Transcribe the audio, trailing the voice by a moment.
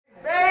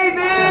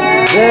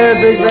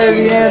there, Big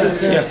Baby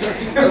Anderson. Yes, sir.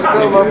 Let's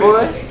go, my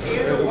boy.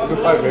 Good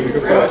fight, baby.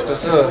 Good fight. For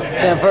sure.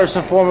 Sam, first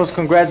and foremost,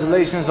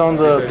 congratulations on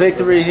the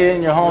victory here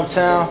in your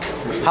hometown.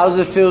 How does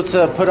it feel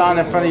to put on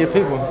in front of your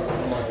people?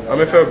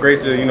 It felt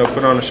great to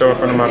put on the show in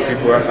front of my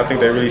people. I think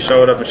they really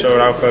showed up and showed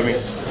out for me.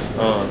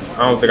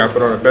 I don't think I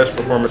put on the best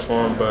performance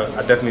for them, but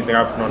I definitely think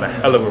I put on a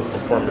hell of a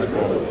performance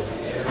for them.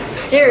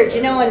 Jared,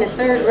 in the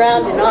third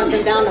round, you knocked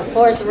him down the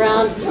fourth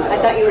round. I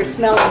thought you were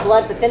smelling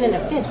blood, but then in the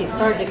fifth, he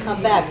started to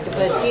come back.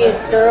 Was he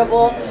as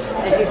durable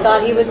as you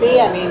thought he would be?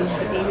 I mean,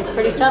 he was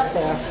pretty tough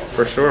there.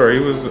 For sure. He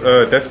was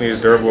definitely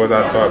as durable as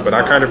I thought, but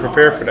I kind of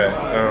prepared for that.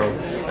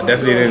 I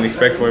definitely didn't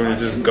expect for him to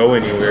just go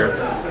anywhere.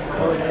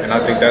 And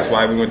I think that's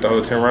why we went the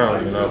whole 10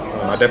 rounds,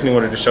 I definitely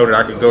wanted to show that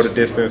I could go the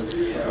distance.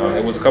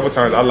 It was a couple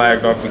times I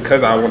lagged off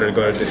because I wanted to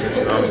go the distance,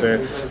 you know what I'm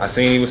saying? I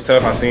seen he was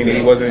tough. I seen that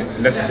he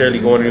wasn't necessarily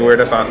going anywhere.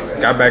 That's why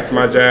I got back to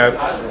my jab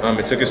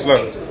and took it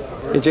slow.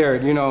 Hey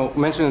Jared,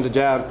 mentioning the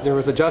jab, there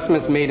was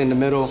adjustments made in the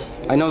middle.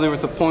 I know there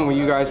was a point where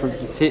you guys were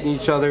hitting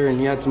each other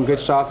and you had some good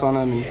shots on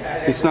him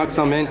and he snuck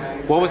some in.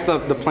 What was the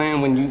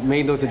plan when you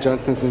made those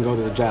adjustments and go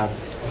to the jab?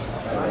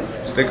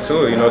 Stick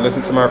to it,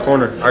 listen to my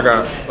corner. I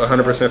got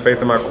 100% faith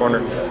in my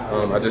corner.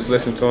 I just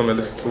listened to them and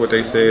listened to what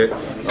they said.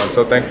 I'm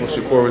so thankful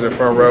Shakur was in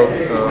front row.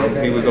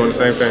 He was doing the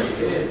same thing.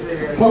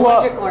 What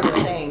was your corner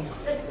saying?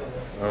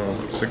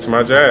 Stick to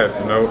my jab,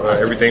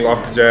 everything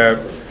off the jab,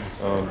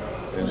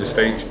 and just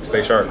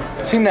stay sharp.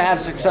 You seem to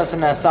have success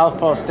in that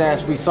southpaw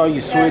stance. We saw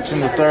you switch in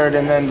the third,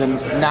 and then the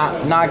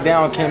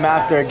knockdown came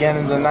after again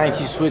in the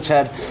ninth. You switch,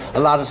 had a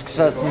lot of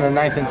success in the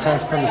ninth and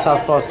 10th from the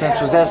southpaw stance.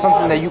 Was that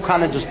something that you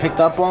kind of just picked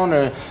up on,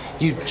 or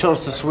you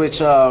chose to switch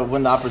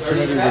when the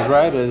opportunity was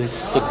right, or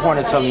it's the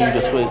corner telling you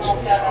to switch?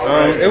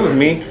 It was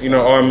me. They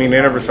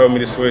never told me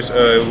to switch.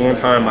 One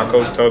time my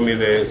coach told me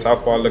that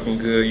southpaw looking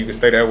good, you can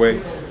stay that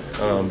way.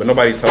 But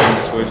nobody told me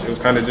to switch. It was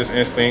kind of just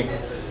instinct.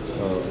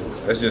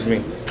 That's just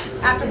me.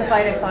 After the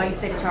fight, I saw you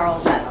say to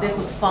Charles that this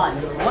was fun.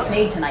 What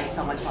made tonight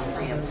so much fun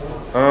for you?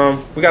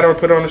 We got to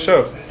put on the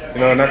show,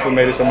 and that's what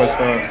made it so much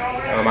fun.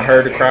 I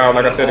heard the crowd.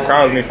 Like I said, the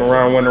crowd was me from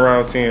round 1 to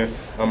round 10.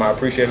 I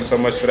appreciate him so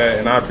much for that,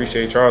 and I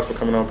appreciate Charles for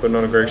coming on, putting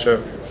on a great show.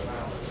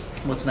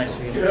 What's next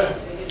for you?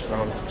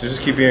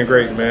 Just keep being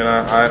great, man.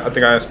 I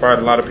think I inspired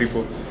a lot of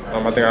people.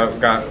 I think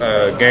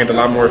I gained a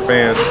lot more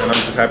fans, and I'm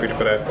just happy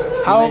for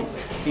that.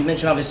 You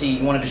mentioned obviously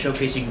you wanted to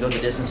showcase you can go the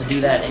distance. To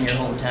do that in your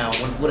hometown,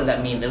 what did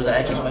that mean? Was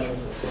that extra special?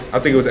 I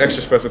think it was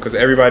extra special because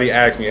everybody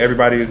asked me.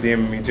 Everybody was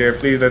DMing me,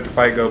 Jared, please let the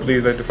fight go.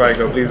 Please let the fight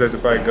go. Please let the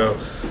fight go.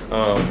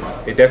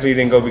 It definitely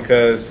didn't go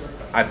because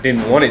I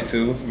didn't want it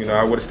to.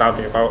 I would have stopped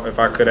it if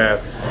I could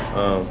have.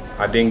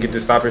 I didn't get the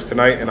stoppage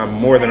tonight, and I'm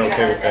more than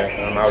okay with that.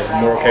 I was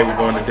more okay with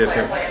going the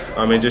distance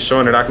and just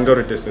showing that I can go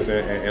the distance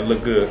and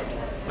look good.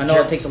 I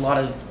know it takes a lot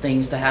of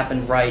things to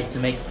happen right to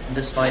make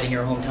this fight in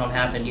your hometown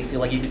happen. Do you feel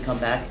like you could come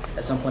back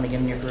at some point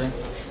again in your career?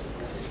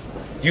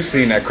 You've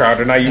seen that crowd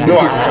tonight. You know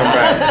I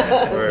can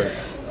come back.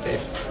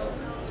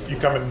 You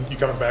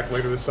coming back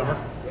later this summer?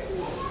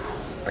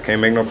 I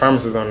can't make no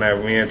promises on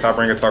that. Me and Top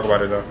Rank can talk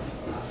about it though.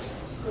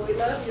 We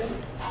love you.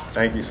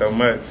 Thank you so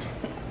much.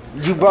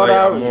 You brought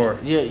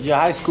out your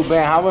high school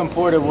band. How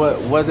important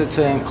was it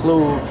to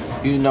include,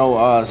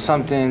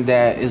 something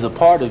that is a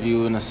part of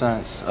you in a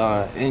sense,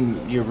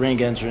 in your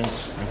ring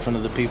entrance in front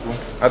of the people?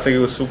 I think it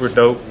was super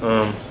dope.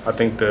 I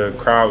think the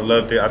crowd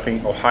loved it. I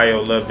think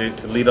Ohio loved it.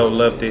 Toledo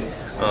loved it.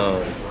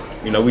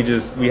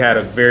 We had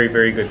a very,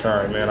 very good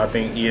time, man. I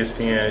think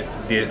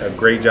ESPN did a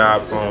great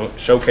job on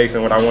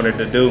showcasing what I wanted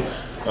to do.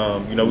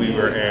 We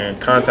were in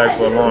contact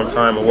for a long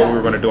time on what we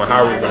were going to do and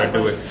how we were going to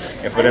do it.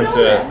 And for them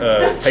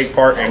to take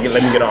part and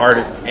let me get an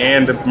artist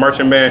and the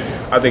marching band,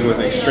 I think it was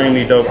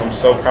extremely dope. I'm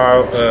so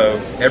proud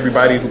of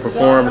everybody who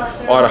performed,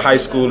 all the high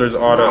schoolers,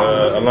 all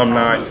the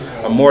alumni.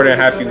 I'm more than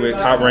happy with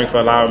Top Rank for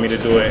allowing me to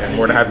do it, and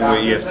more than happy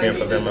with ESPN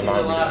for them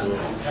allowing me to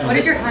do it. What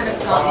did your time at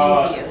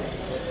Scott mean to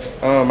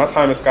you? My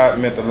time at Scott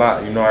meant a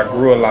lot. I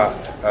grew a lot.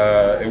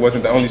 It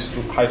wasn't the only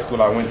high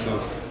school I went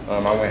to.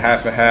 I went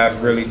half and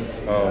half, really,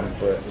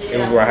 but it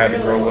was where I had to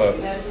grow up.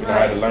 I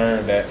had to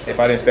learn that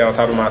if I didn't stay on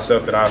top of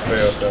myself, that I'd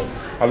fail. So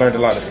I learned a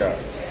lot at Scott.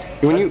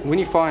 When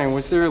you fought,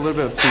 was there a little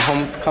bit of some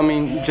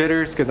homecoming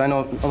jitters? Because I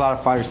know a lot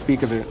of fighters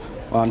speak of it.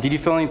 Did you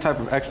feel any type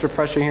of extra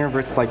pressure here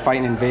versus like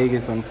fighting in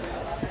Vegas on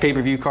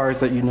pay-per-view cards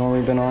that you've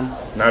normally been on?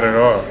 Not at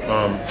all.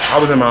 I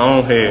was in my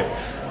own head,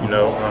 and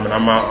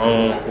I'm my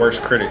own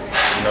worst critic.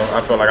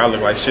 I felt like I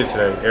looked like shit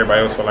today.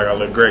 Everybody else felt like I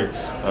looked great,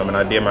 and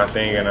I did my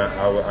thing and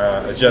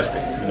I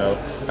adjusted.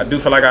 I do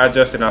feel like I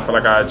adjusted, and I feel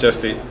like I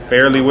adjusted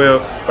fairly well,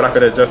 but I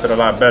could have adjusted a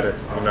lot better.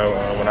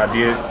 When I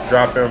did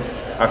drop him,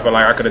 I felt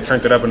like I could have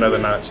turned it up another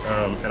notch,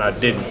 and I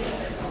didn't.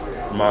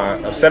 I'm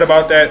upset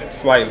about that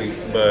slightly,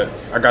 but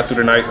I got through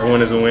the night. A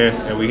win is a win,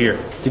 and we here.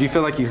 Did you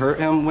feel like you hurt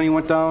him when he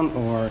went down,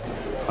 or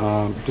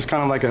just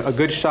kind of like a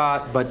good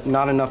shot, but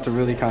not enough to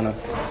really kind of?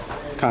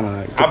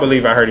 I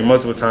believe I hurt him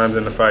multiple times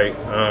in the fight,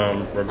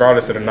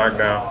 regardless of the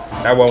knockdown.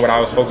 That wasn't what I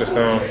was focused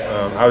on.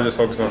 I was just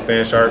focused on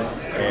staying sharp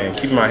and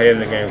keeping my head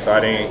in the game so I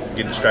didn't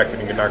get distracted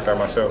and get knocked out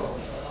myself.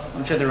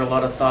 I'm sure there were a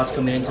lot of thoughts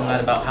coming into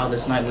tonight about how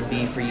this night would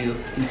be for you.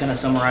 Can you kind of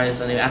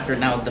summarize, I mean, after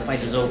now the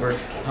fight is over,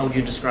 how would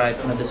you describe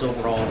kind of this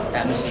overall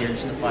atmosphere,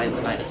 just the fight,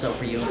 the night itself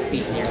for you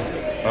being here?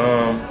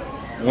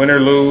 Win or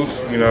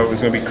lose, you know,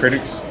 it's going to be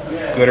critics,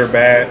 good or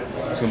bad,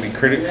 it's going to be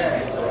critics.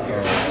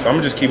 So I'm going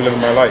to just keep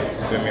living my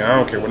life. You know, I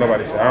don't care what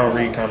nobody says. I don't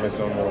read comments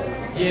no more.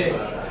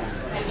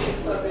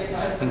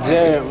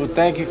 Jared, well,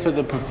 thank you for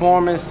the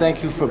performance.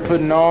 Thank you for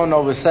putting on.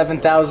 Over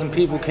 7,000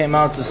 people came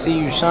out to see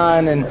you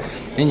shine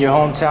in your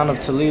hometown of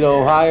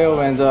Toledo,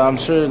 Ohio. And I'm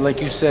sure,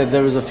 like you said,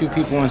 there was a few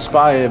people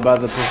inspired by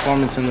the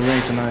performance in the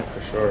ring tonight.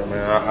 For sure,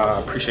 man. I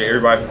appreciate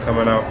everybody for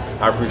coming out.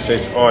 I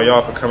appreciate all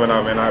y'all for coming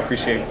out, man. I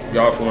appreciate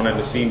y'all for wanting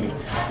to see me.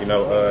 You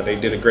know, they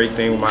did a great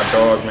thing with my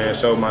dog, man.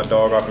 Showed my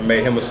dog off and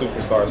made him a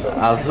superstar.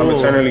 So I'm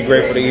eternally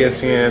grateful to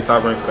ESPN and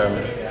Top Rank for that,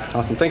 man.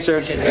 Awesome. Thanks,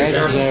 Jared. Thank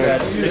you,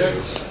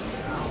 Jared.